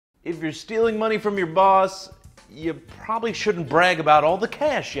If you're stealing money from your boss, you probably shouldn't brag about all the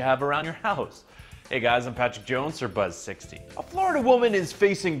cash you have around your house. Hey guys, I'm Patrick Jones for Buzz60. A Florida woman is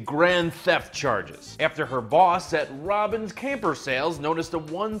facing grand theft charges after her boss at Robin's Camper Sales noticed a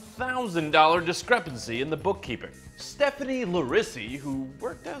 $1,000 discrepancy in the bookkeeping. Stephanie Larissi, who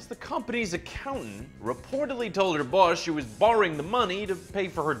worked as the company's accountant, reportedly told her boss she was borrowing the money to pay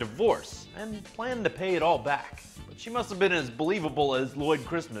for her divorce and planned to pay it all back. But she must have been as believable as Lloyd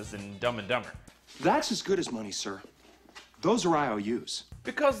Christmas in Dumb and Dumber. That's as good as money, sir. Those are IOUs.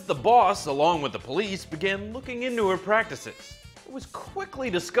 Because the boss, along with the police, began looking into her practices. It was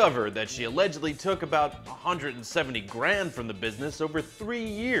quickly discovered that she allegedly took about 170 grand from the business over 3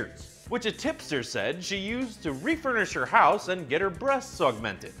 years, which a tipster said she used to refurnish her house and get her breasts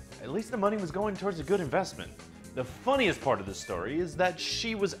augmented. At least the money was going towards a good investment. The funniest part of the story is that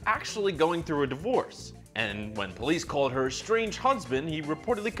she was actually going through a divorce. And when police called her estranged husband, he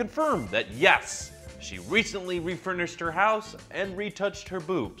reportedly confirmed that yes, she recently refurnished her house and retouched her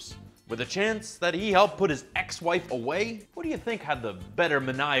boobs. With a chance that he helped put his ex-wife away, who do you think had the better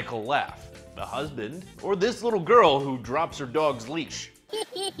maniacal laugh? The husband or this little girl who drops her dog's leash?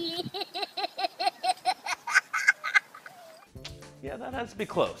 Yeah, that has to be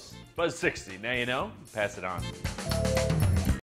close. Buzz60, now you know, pass it on.